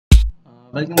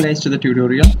Welcome guys to the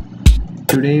tutorial.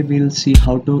 Today we'll see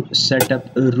how to set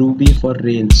up Ruby for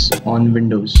Rails on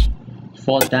Windows.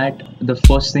 For that, the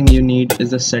first thing you need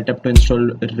is a setup to install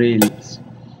Rails.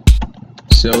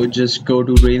 So just go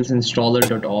to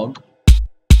railsinstaller.org.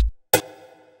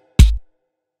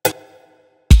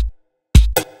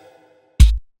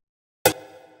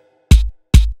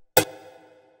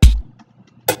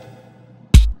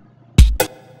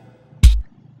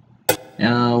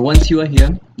 Once you are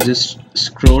here, just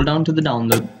scroll down to the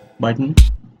download button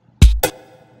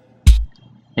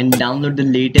and download the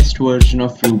latest version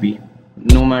of Ruby.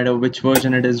 No matter which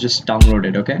version it is, just download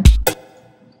it, okay?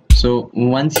 So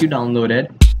once you download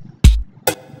it,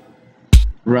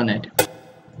 run it.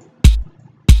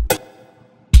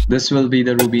 This will be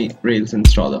the Ruby Rails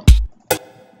installer.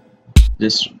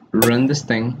 Just run this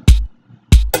thing.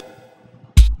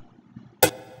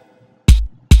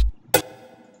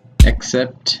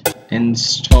 Accept,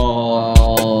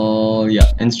 install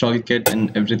kit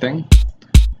and everything.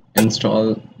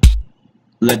 Install,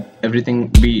 let everything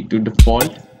be to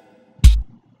default.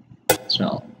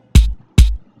 Install.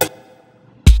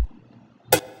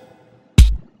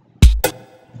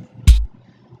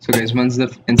 So guys, once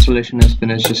the installation is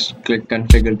finished, just click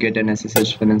configure git and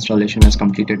SSH when installation is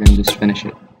completed and just finish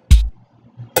it.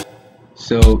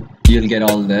 So you'll get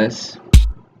all this.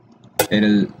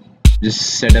 It'll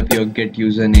just set up your git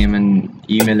username and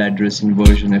email address and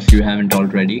version if you haven't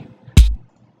already.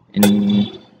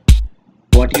 And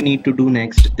what you need to do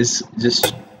next is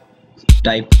just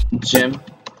type gem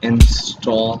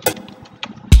install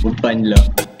bundler.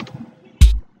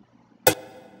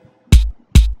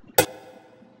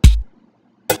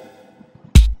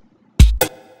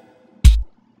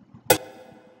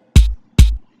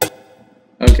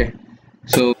 Okay,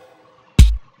 so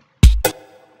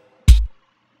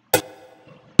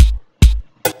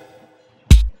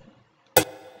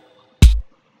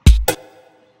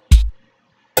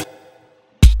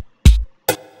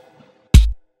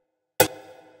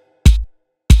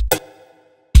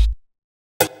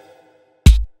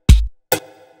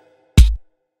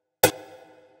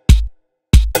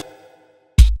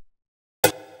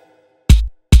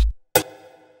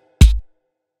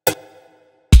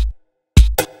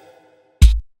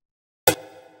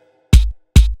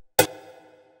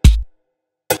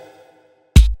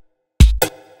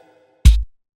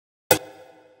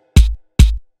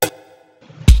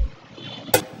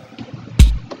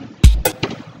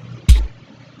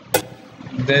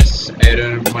this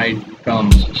error might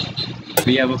come.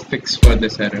 We have a fix for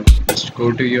this error. Just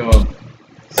go to your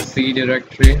C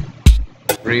directory,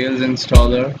 Rails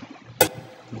installer,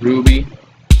 Ruby,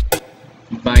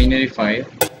 binary file,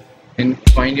 and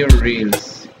find your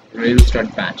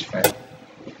rails.batch file.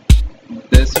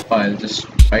 This file, just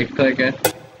right click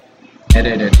it,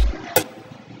 edit it.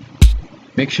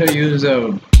 Make sure you use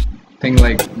a thing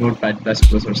like Notepad++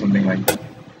 or something like that.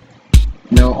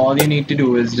 Now all you need to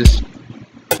do is just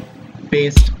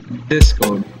paste this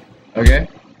code. Okay,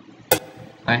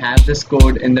 I have this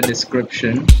code in the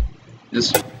description.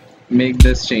 Just make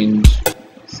this change,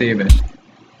 save it,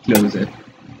 close it.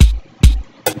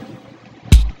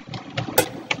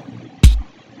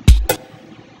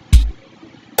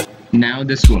 Now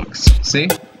this works. See,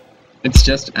 it's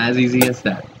just as easy as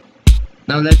that.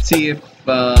 Now let's see if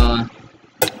our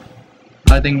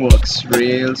thing works.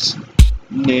 Rails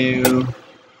new,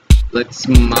 let's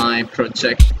my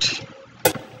project.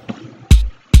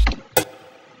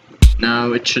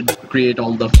 Now it should create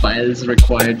all the files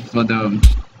required for the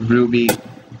Ruby.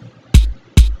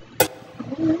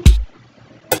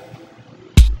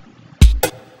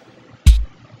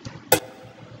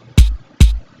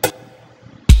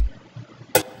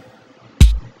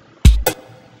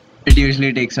 It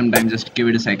usually takes some time, just give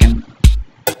it a second.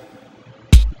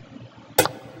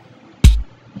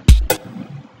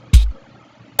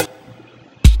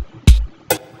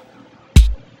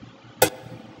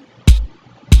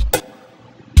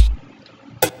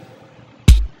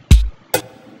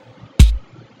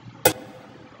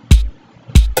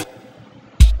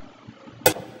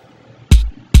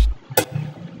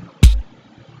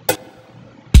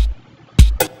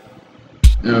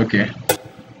 Okay,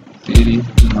 cd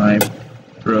my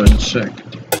project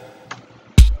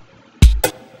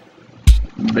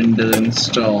bundle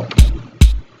install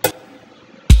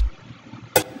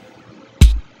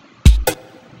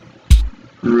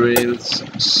Rails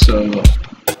server.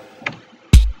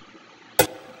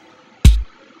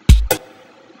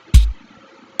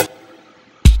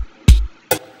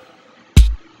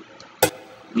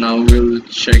 Now we'll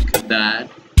check that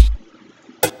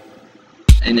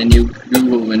in a new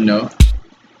Google window.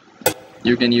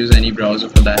 You can use any browser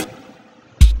for that.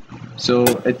 So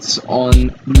it's on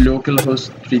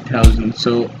localhost 3000.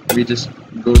 So we just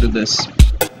go to this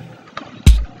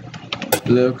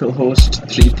localhost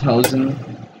 3000.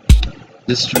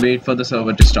 Just wait for the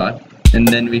server to start, and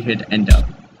then we hit enter.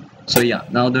 So yeah,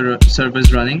 now the server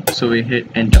is running, so we hit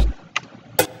enter.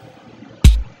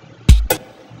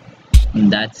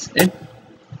 And that's it.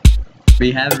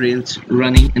 We have Rails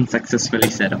running and successfully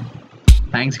set up.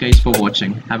 Thanks guys for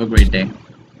watching. Have a great day.